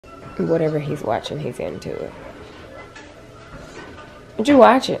Whatever he's watching, he's into it. What you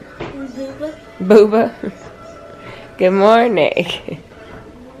watching? Booba. Booba? Good morning.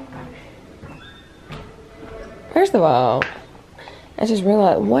 First of all, I just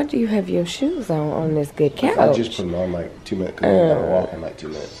realized, why do you have your shoes on this good couch? I just put them on like 2 minutes, because I gotta walk in like 2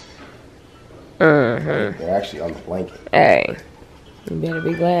 minutes. They're actually on the blanket. Hey, you better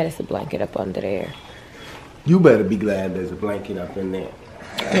be glad it's a blanket up under there. You better be glad there's a blanket up in there.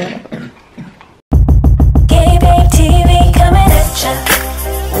 GabeBabeTV coming at ya.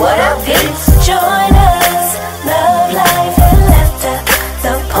 What up, peeps? Join us. Love, life, and laughter.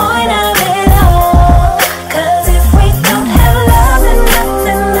 The point of it all. 'Cause if we don't have love, then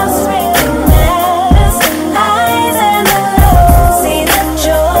nothing else really matters. Highs and the lows, see the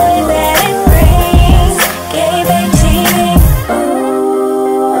joy that it brings. GabeBabeTV.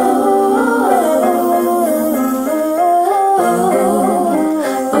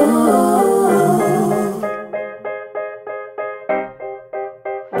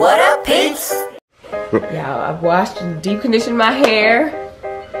 What up, peeps? Y'all, I've washed and deep conditioned my hair.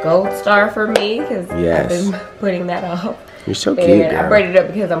 Gold star for me, because I've been putting that off. You're so cute, And girl. I braided it up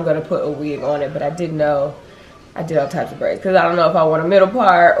because I'm going to put a wig on it, but I didn't know. I did all types of braids, because I don't know if I want a middle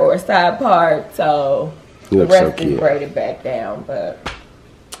part or a side part, so You the look so rest is cute. braided back down, but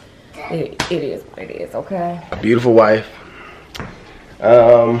it is what it is, okay? Beautiful wife.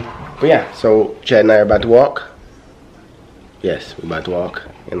 But yeah, so Chad and I are about to walk. Yes, we're about to walk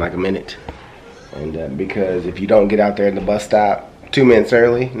in like a minute. And because if you don't get out there at the bus stop 2 minutes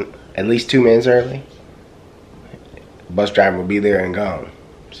early, at least 2 minutes early, the bus driver will be there and gone.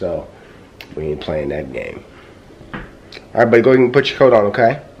 So we ain't playing that game. Alright, buddy, go ahead and put your coat on,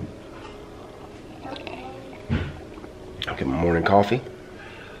 okay? I'll get my morning coffee.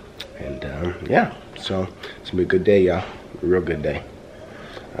 And yeah, so it's gonna be a good day, y'all. A real good day.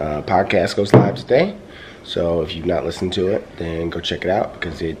 Podcast goes live today. So if you've not listened to it, then go check it out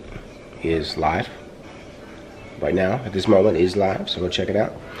because it is live. Right now, at this moment, it is live. So go check it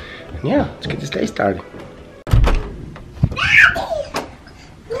out. And yeah, let's get this day started.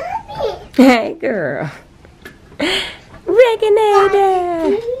 Hey, girl.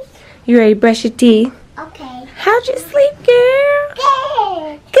 Reagan'S. You ready to brush your teeth? Okay. How'd you sleep, girl?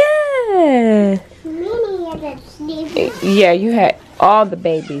 Good. Good. Minnie is sleeping. Yeah, you had all the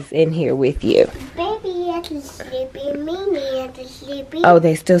babies in here with you. Baby is sleeping. Minnie is sleeping. Oh,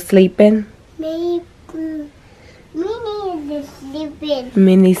 they still sleeping? Minnie is sleeping.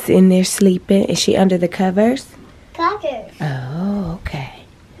 Minnie's in there sleeping. Is she under the covers? Cutters. Oh, okay.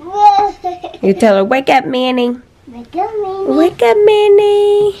 Whoa. You tell her, wake up, Minnie. Wake up, Minnie. Wake up,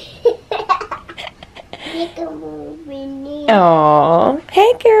 Minnie. Wake up, Minnie. Aw.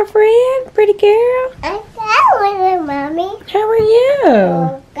 Hey, girlfriend. Pretty girl. I'm sorry, Mommy. How are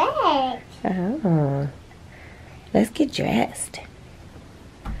you? Okay. Oh. Let's get dressed.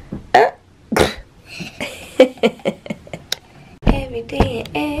 Every day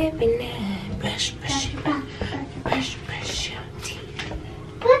and every night. Brush your teeth.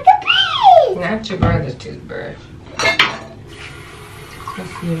 Put the bee. Not your brother's toothbrush.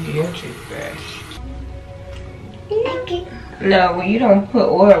 Let's use your toothbrush. Okay. No, well, you don't put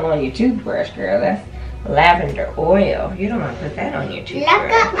oil on your toothbrush, girl. That's lavender oil. You don't want to put that on your toothbrush.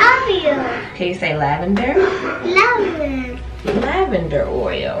 Look at oil. Can you say lavender? Lavender. Lavender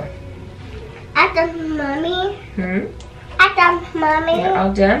oil. At the Mommy. At the Mommy. You're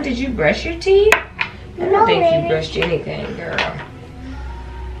all done? Did you brush your teeth? I don't No, think baby. you brushed anything, girl.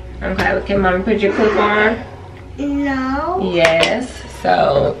 Okay, well, can Mommy put your clip on? No. Yes.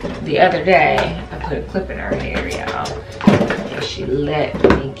 So, the other day, I put a clip in her hair, y'all. And she let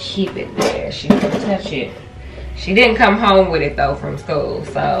me keep it there. She didn't touch it. She didn't come home with it, though, from school.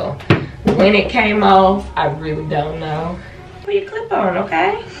 So, when it came off, I really don't know. Put your clip on,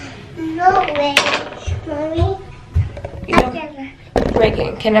 okay? No way, Mommy. You know,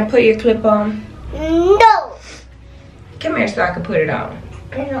 Reagan, can I put your clip on? No. Come here so I can put it on.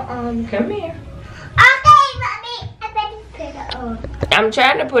 Put it on. Come here. Okay, Mommy. I better put it on. I'm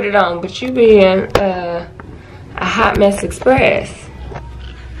trying to put it on, but you being a hot mess express.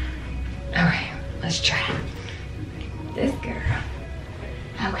 All right, let's try this girl.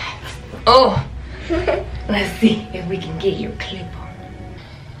 Okay. Oh, let's see if we can get your clip on.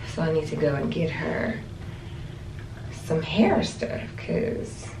 So I need to go and get her some hair stuff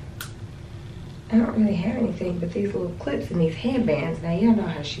because I don't really have anything but these little clips and these headbands. Now, y'all know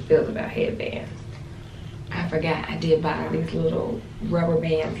how she feels about headbands. I forgot I did buy these little rubber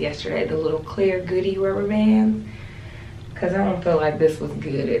bands yesterday, the little clear goody rubber bands. Because I don't feel like this was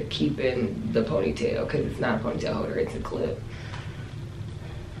good at keeping the ponytail because it's not a ponytail holder, it's a clip.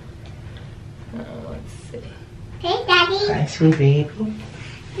 Let's see. Hey, Daddy. Hi, sweet baby.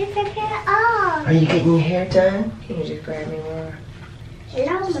 This is hair off. Are you getting your hair done? Can you just grab me more?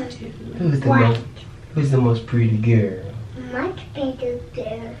 Hello, Who's the most pretty girl? much better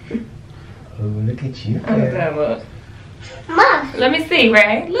girl. Oh, look at you, How does that girl. look? Mom. Let me see,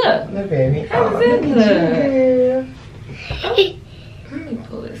 Ray. Look. Look, baby. How does look it at you, Let me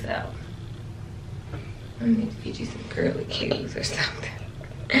pull this out. I need to get you some curly cues or something.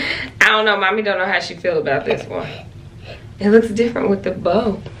 I don't know. Mommy don't know how she feel about this one. It looks different with the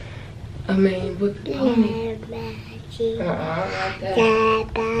bow. I mean, with the pony. I like that.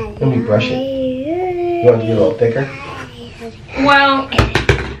 Let me brush it. You want it to get a little thicker? Well,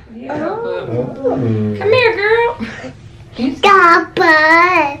 yeah, but Oh. come here, girl. Stop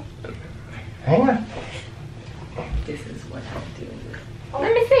it. Hang on. This is what I do.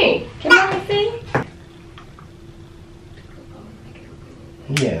 Let me see. Can I see?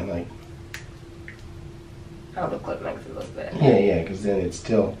 Yeah, like, Oh, the clip makes it look better. yeah, because then it's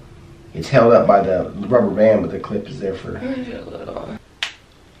still, it's held up by the rubber band, but the clip is there for.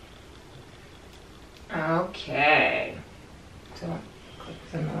 Okay. So,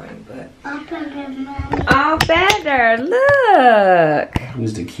 clip's annoying, but. Mommy. Oh, better. Look.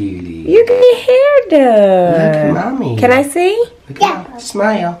 Who's the cutie? You get your hair Look at done. mommy. Can I see? Look at mommy.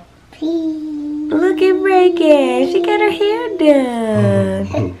 Smile. Please. Look at Reagan. She got her hair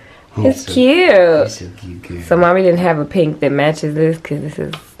done. It's cute. So cute, girl. So mommy didn't have a pink that matches this because this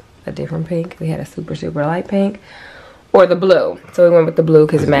is a different pink. We had a super, super light pink. Or the blue. So we went with the blue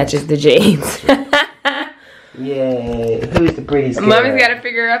because it matches the jeans. Yay. Who's the prettiest girl? Mommy's got to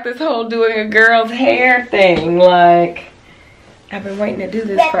figure out this whole doing a girl's hair thing. Like, I've been waiting to do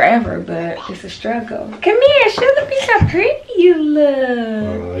this forever, but it's a struggle. Come here, show the piece how pretty you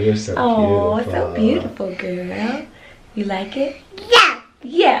look. Oh, you're so Oh, beautiful. so beautiful, girl. You like it? Yeah.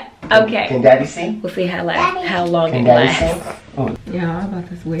 Yeah. Can Okay. Daddy see? We'll see how long Can it Daddy lasts. see? Oh. Yeah, I bought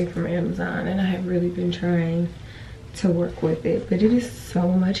this wig from Amazon, and I have really been trying to work with it, but it is so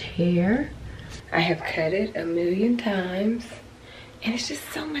much hair. I have cut it 1,000,000 times, and it's just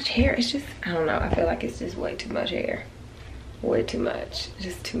so much hair. It's just, I don't know, I feel like it's just way too much hair. Way too much.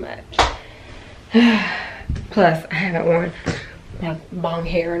 Just too much. Plus, I haven't worn my long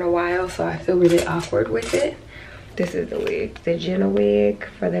hair in a while, so I feel really awkward with it. This is the wig, the Jenna wig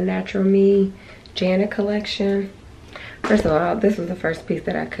for the Natural Me Janet collection. First of all, this was the first piece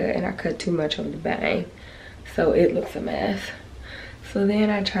that I cut, and I cut too much of the bang, so it looks a mess. So then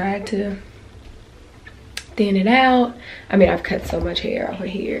I tried to thin it out. I mean, I've cut so much hair over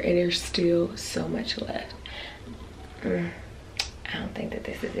here, and there's still so much left. I don't think that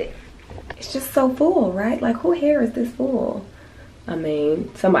this is it. It's just so full, right? Like, who hair is this full? I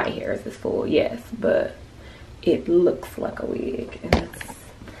mean, somebody hair is this full, yes, but it looks like a wig, and that's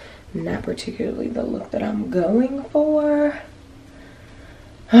not particularly the look that I'm going for.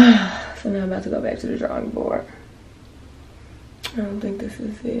 So now I'm about to go back to the drawing board. I don't think this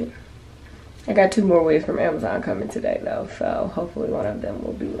is it. I got 2 more wigs from Amazon coming today though, so hopefully one of them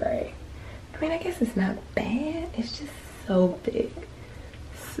will be right. I mean, I guess it's not bad. It's just so thick.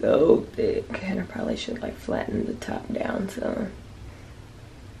 So thick. And I probably should like flatten the top down some.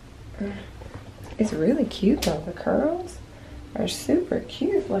 It's really cute though. The curls are super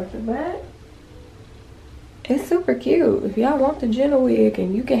cute like that. It's super cute. If y'all want the Jenna wig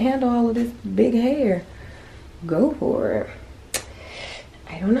and you can handle all of this big hair, go for it.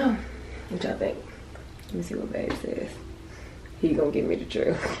 I don't know. What y'all think? Let me see what Babe says. He gonna give me the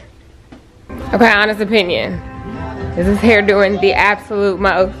truth. Okay, honest opinion. Is this hair doing the absolute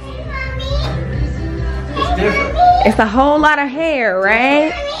most? It's different. It's a whole lot of hair,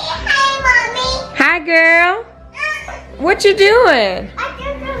 right? Hi, Mommy. Hi, girl. What you doing? I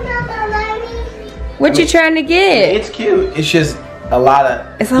just remember, Mommy. What you trying to get? It's cute. It's just a lot of.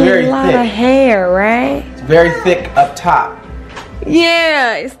 It's a very lot thick. of hair, right? It's very thick up top.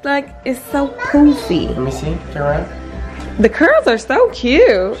 Yeah, it's like, it's so poofy. Let me see. Turn around. The curls are so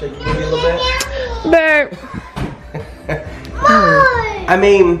cute. Shake your booty a little But, bit. I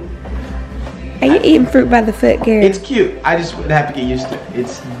mean, are you eating fruit by the foot, girl? it's cute. I just would have to get used to it.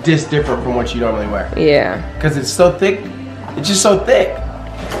 It's just different from what you normally wear. Yeah. Because it's so thick. It's just so thick.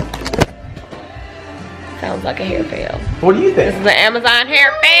 Sounds like a hair fail. What do you This think? is an Amazon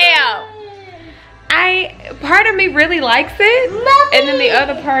hair fail. Part of me really likes it, and then the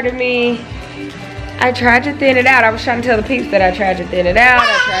other part of me, I tried to thin it out. I was trying to tell the peeps that I tried to thin it out. I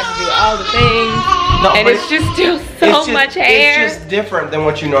tried to do all the things, No, and but it's just still so much hair. It's just different than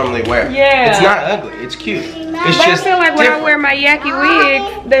what you normally wear. Yeah. It's not ugly. It's cute. It's But I just feel like when different. I wear my yucky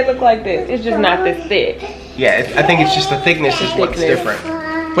wigs, they look like this. It's just not this thick. Yeah, I think it's just the thickness is what's Thickness.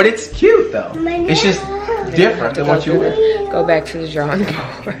 different. But it's cute though. It's just different than what you wear. Go back to the drawing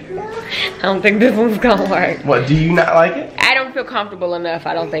board. I don't think this one's gonna work. What, do you not like it? I don't feel comfortable enough,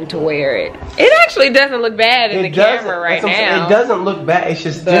 I don't think, to wear it. It actually doesn't look bad in the camera right now. It doesn't look bad, it's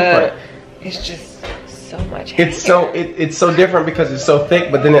just different. It's just so much hair. It's so different because it's so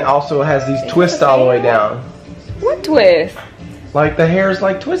thick, but then it also has these twists all the way down. What twist? Like the hair is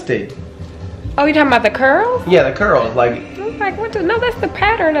like twisted. Oh, you talking about the curls? Yeah, the curls. Like, I was like, what? No, that's the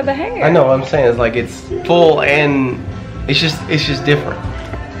pattern of the hair. I know what I'm saying. It's like it's full and it's just different.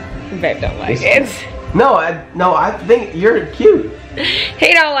 Babe don't like it. No, I think you're cute.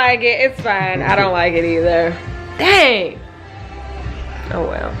 He don't like it. It's fine. I don't like it either. Dang. Oh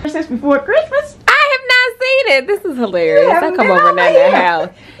well. Since before Christmas. I have not seen it. This is hilarious. I haven't come been over over Nana's here. house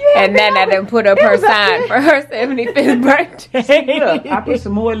and Nana done put up her sign for her 75th birthday. Look, I put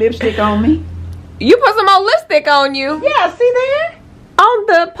some more lipstick on me. You put some more lipstick on you? Yeah, see there? On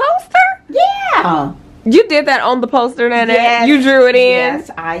the poster? Yeah. You did that on the poster, Nana? Yes. You drew it in? Yes,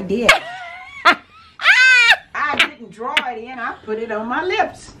 I did. I didn't draw it in. I put it on my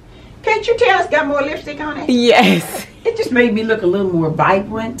lips. Can't you tell it's got more lipstick on it? Yes. It just made me look a little more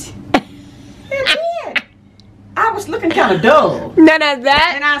vibrant. It did. I was looking kind of dull. Nana,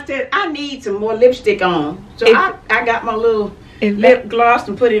 that... And I said, I need some more lipstick on. So If- I got my little If lip gloss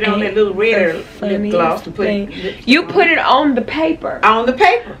and put it on that little red lip funniest gloss and put thing. it You put it on the paper. on the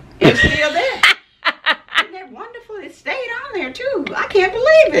paper. It's still there. Isn't that wonderful? It stayed on there too. I can't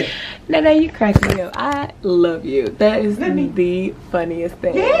believe it. Nana, you crack me up. I love you. That is the funniest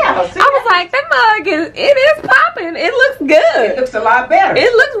thing. Yeah. I was like, that mug it is popping. It looks good. It looks a lot better.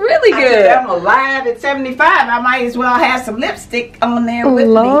 It looks really I good. said, I'm alive at 75. I might as well have some lipstick on there with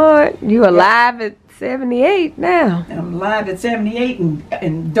me. Lord, you alive at 78 now. I'm alive at 78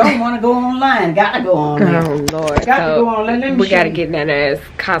 and don't want to go online. Got to go on there. Oh Lord. Got to go on. Let me we show got to you. get Nana's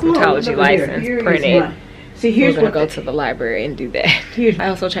Oh, cosmetology look at here. license Here is printed. my- See, We're here's gonna what go to the library and do that. Here's- I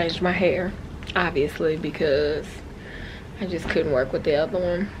also changed my hair, obviously, because I just couldn't work with the other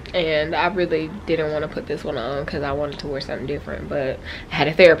one, and I really didn't want to put this one on because I wanted to wear something different. But I had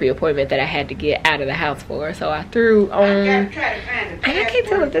a therapy appointment that I had to get out of the house for, so I threw on. I gotta try to find a And I can't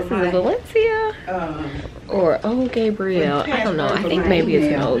tell if this is a Valencia or Old Gabriel. I don't know. I think maybe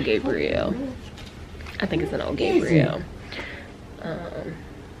it's an Old Gabriel. I think it's an Old Gabriel.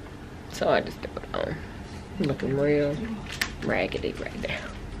 So I just threw it on. Looking real raggedy right now.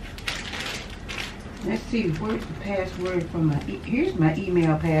 Let's see, where's the password for my, here's my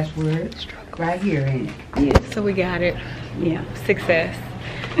email password. Right here, ain't it? Yeah, so we got it. Yeah. Success.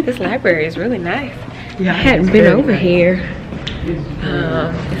 This library is really nice. Yeah, I hadn't been over here.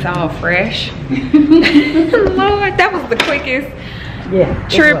 It's all fresh. Lord, that was the quickest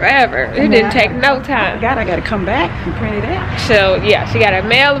trip ever. It didn't take no time. God, I gotta come back and print it out. So yeah, she gotta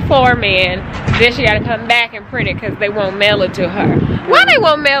mail the form in, then she gotta come back and print it because they won't mail it to her. Why they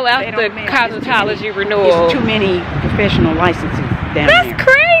won't mail out the cosmetology renewal? There's too many professional licenses down there. That's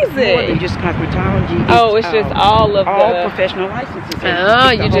crazy. More than just cosmetology. Oh, it's just all of all the professional licenses. Oh,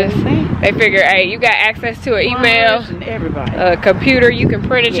 It's the you whole just thing. they figure, hey, you got access to an email, And everybody. a computer, you can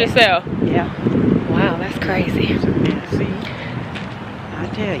print it yourself. Yeah. Wow, that's crazy. See, I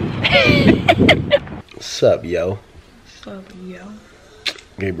tell you. What's up, yo? Yo.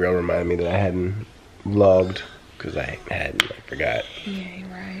 Gabriel reminded me that I hadn't vlogged because I forgot. Yeah, you're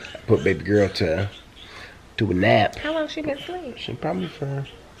right. I put baby girl to a nap. How long she been asleep? She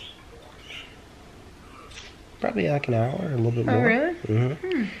probably like an hour or a little bit more. Oh, really?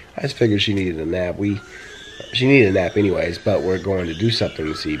 I just figured she needed a nap. She needed a nap anyways, but we're going to do something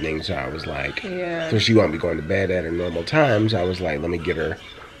this evening, so I was like, Yeah. so she won't be going to bed at her normal times. I was like, let me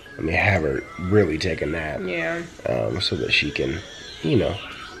have her really take a nap, Yeah. so that she can, you know,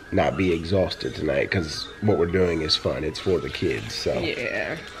 not be exhausted tonight. Because what we're doing is fun. It's for the kids. So,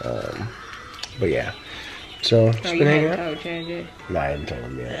 Yeah. but yeah. So just been hanging out. told JJ? No, I haven't told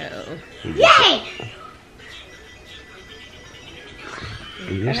him yet. No.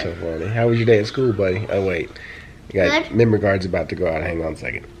 You're so funny. How was your day at school, buddy? Oh, wait. You got Good. memory card's about to go out. Hang on a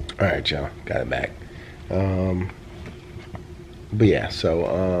second. All right, y'all. Got it back. But yeah,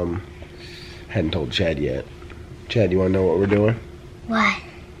 so, hadn't told Chad yet. Chad, you want to know what we're doing? What?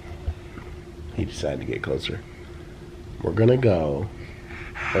 He decided to get closer. We're going to go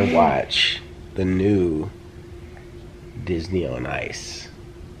and watch the new Disney on Ice.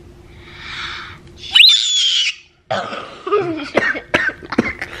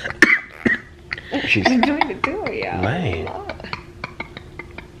 She's I'm doing it too, y'all. lame.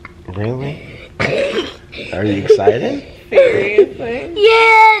 Really? Are you excited? Seriously?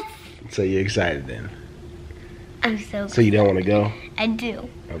 Yes! So you're excited then? I'm so. So you don't want to go? I do.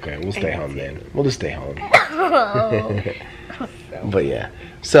 Okay, we'll stay home then. We'll just stay home. Oh. But yeah.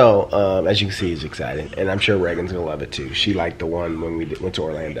 So as you can see, he's excited, and I'm sure Reagan's gonna love it too. She liked the one when we went to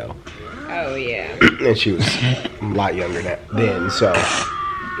Orlando. Oh yeah. And she was a lot younger then, so.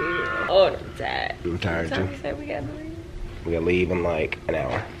 Oh, I'm tired. I'm tired too. We said we gotta leave. We gotta leave in like an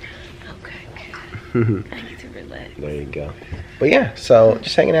hour. Okay, good. I need to relax. There you go. But yeah, so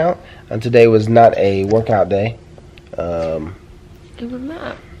just hanging out. Today was not a workout day. It was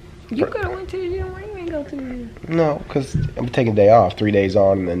not. You could have went to the gym. Why you ain't go to the gym? No, because I'm taking a day off. 3 days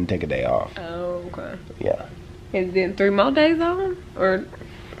on and then take a day off. Oh, okay. Yeah. And then 3 more days on? Or,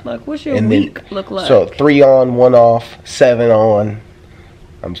 like, what's your And week then, look like? So 3 on, 1 off, 7 on.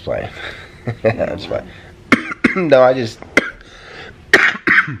 I'm just playing. I'm just playing. No, I just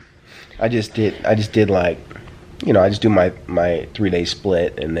did like, you know, I just do my 3-day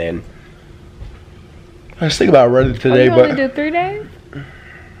split, and then I was thinking about running today, you but only do 3 days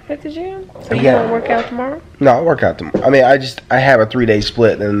at the gym? So you Yeah. don't work out tomorrow? no, I work out tomorrow. I mean, I have a 3-day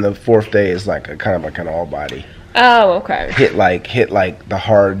split, and the 4th day is like a kind of like an all body. Oh, okay. Hit like the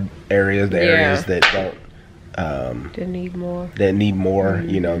hard areas, the areas that don't Didn't need more. that need more,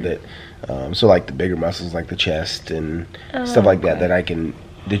 you know, that so like the bigger muscles like the chest and stuff like that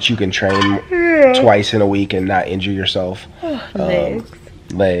that you can train twice in a week and not injure yourself.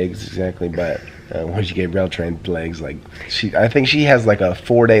 Legs, exactly. But when she Gabrielle trained legs, like I think she has like a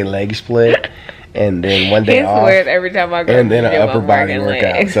 4-day leg split, and then 1 day off. Weird every time I go and then to the an gym, upper I'm body working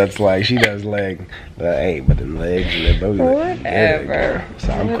workout. legs. So it's like she does leg, but then legs and then booty. Whatever.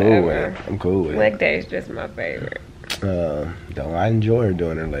 So I'm cool with it. I'm cool with it. Leg day is just my favorite. Though I enjoy her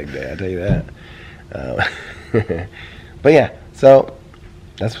doing her leg day, I tell you that. But yeah, so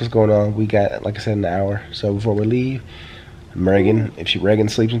that's what's going on. We got, like I said, an hour so before we leave. Reagan, if Reagan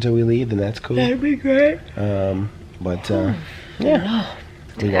sleeps until we leave, then that's cool. That'd be great. But yeah,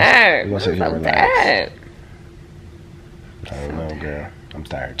 we gonna sit here and relax. Tired. I don't know, girl. I'm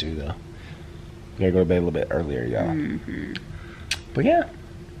tired too, though. We gotta go to bed a little bit earlier, y'all. But yeah,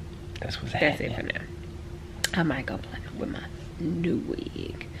 that's what's happening. That's it for now. I might go play with my new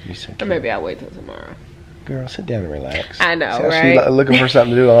wig. You so Or cute. maybe I'll wait till tomorrow. Girl, sit down and relax. I know, So right? She looking for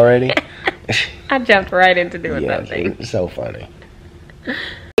something to do already? I jumped right into doing Yeah, something. it's so funny.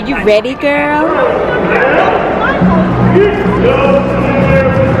 Are you ready, girl?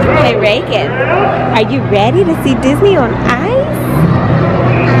 Hey, Reagan. Are you ready to see Disney on ice?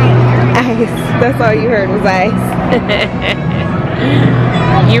 Ice. That's all you heard was ice.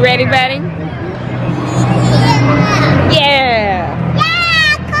 You ready, buddy? Yeah.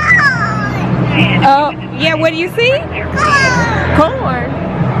 Oh, yeah, what do you see? Corn.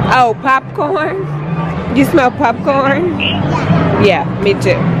 Oh, popcorn? You smell popcorn? Yeah, me too.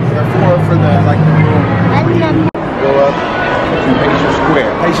 For the, like, go up. Pacer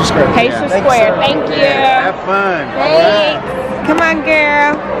Square. Pacer Square, thank you. Have fun. Thanks. Come on,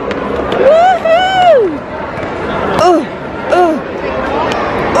 girl. Woohoo! Ooh, ooh,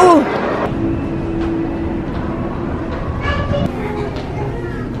 ooh.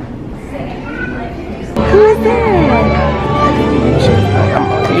 Who is that?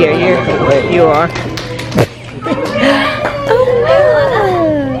 Yeah, you are. Oh,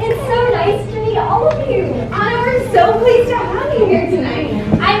 look. It's so nice to meet all of you. We're so pleased to have you here tonight.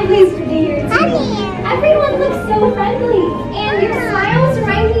 I'm pleased to be here too. Everyone looks so friendly, and your smiles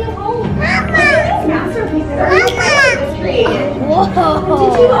remind me of home. These masterpieces are created. Whoa!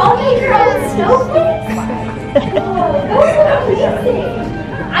 Did you all make your own snowflakes? Whoa, those are amazing.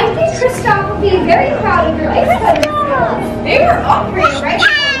 I think Kristoff will be very proud of your ice cutters. They were operating right now.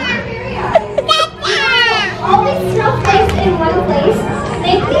 All these snowflakes in one place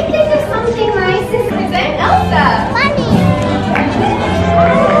make me think of something nice to present Elsa. Funny.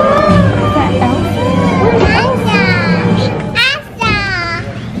 Is that Elsa? Elsa.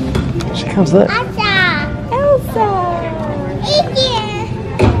 She comes up. Elsa.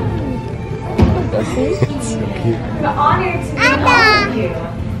 It's so cute. The honor to meet all of you.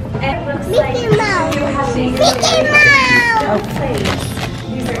 And it looks like you have the place.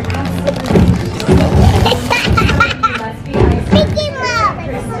 These are absolutely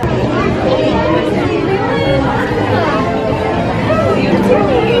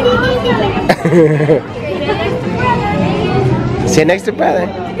Sit next to brother.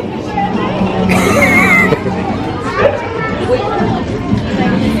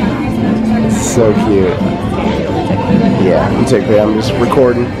 So cute. Yeah, I'm just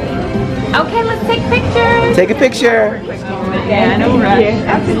recording. Okay, let's take pictures. Take a picture. Yeah, no rush.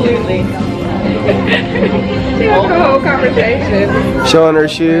 Absolutely. The whole conversation. Showing her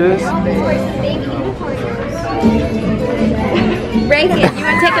shoes. Reagan, you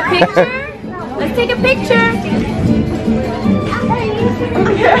want to take a picture? Let's take a picture.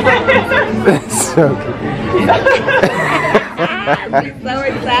 That's so cute. She's so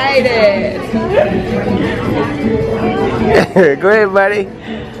excited. Go ahead, buddy.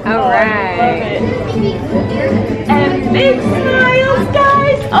 All right. And big smiles,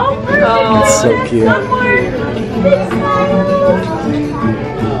 guys. Oh, perfect. Oh, so cute. One more. Big smiles.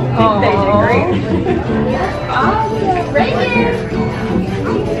 Oh, Reagan.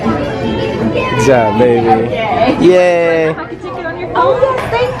 Good job, baby. Yay. I can take it on your phone. Oh, yes,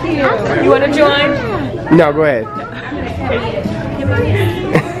 thank you. you want to join? No, go ahead.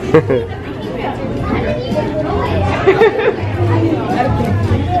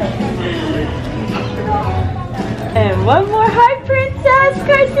 And one more. Hi, Princess.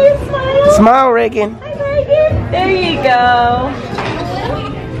 Garcia, smile. Smile, Reagan. Hi, Reagan. There you go.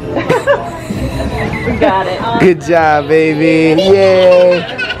 We got it. Good job, baby. Yay.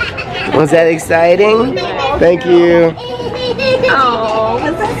 Was that exciting? Thank you. Oh,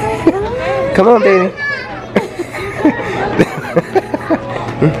 Come on, baby.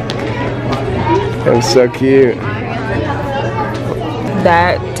 That was so cute.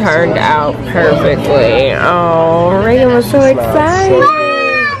 That turned out perfectly. Oh, Reagan was so excited.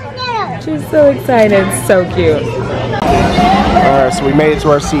 She's so excited. So cute. Alright, so we made it to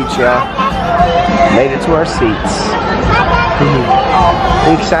our seats, y'all. Made it to our seats. Are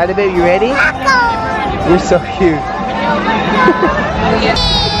you excited, baby? You ready? You're so cute.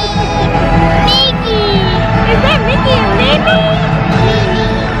 Mickey! Is that Mickey and Minnie?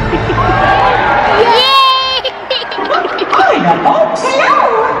 hiya, folks. Hello!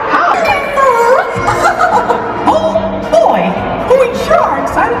 Oh, boy. We sure are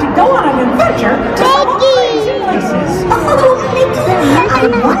excited to go on an adventure to some amazing places. Oh, Mickey! I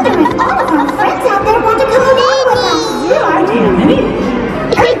wonder if all of our friends out there want to come along with us. Good idea, Minnie.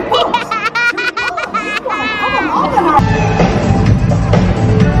 Hey, folks.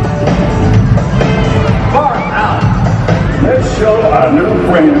 Far out. Let's show our new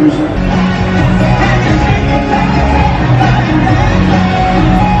friends.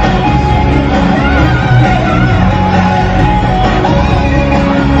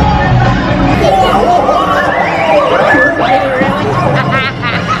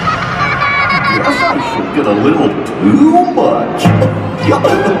 Get a little too much. I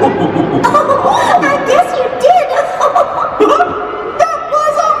guess you did. That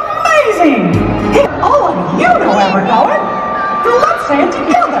was amazing! Hey, all of you know where we're going. Let's say it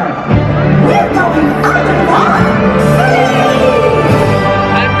together. We're going underwater.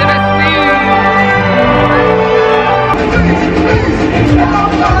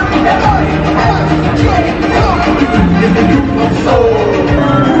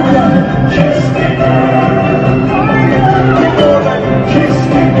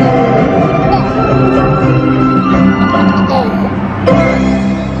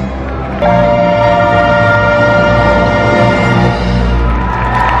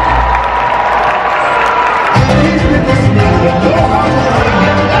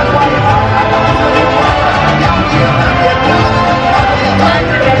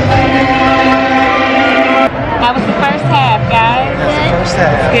 How was the first half, guys? First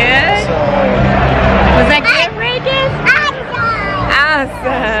half. Good? Was that good, Reagan?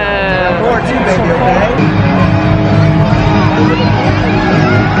 Awesome. More too, baby, okay?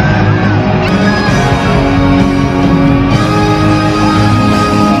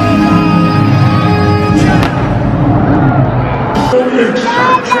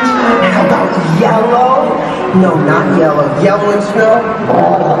 How about yellow? No, not yellow. Yellow and snow?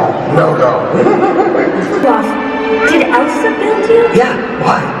 No, no. Did Elsa build you? Yeah,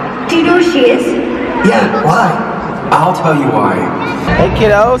 why? Do you know who she is? Yeah, why? I'll tell you why. Hey,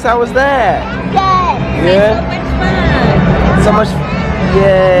 kiddos, how was that? Good. So much.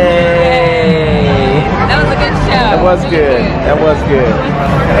 Yay. That was a good show. That was good. That was good.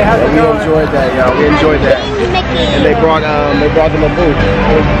 Hey, how's it going? We enjoyed that, y'all. We enjoyed that. And they brought them a booth.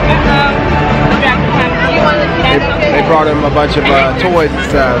 They brought them a bunch of toys and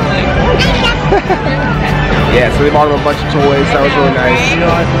stuff. Yeah, so they brought them a bunch of toys. That was really nice. So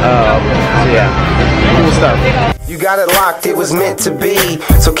yeah, cool stuff. You got it locked, it was meant to be.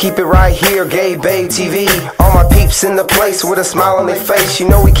 So keep it right here, GabeBabeTV. All my peeps in the place with a smile on their face. You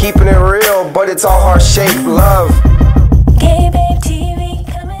know we keeping it real, but it's all heart-shaped love. Gabe.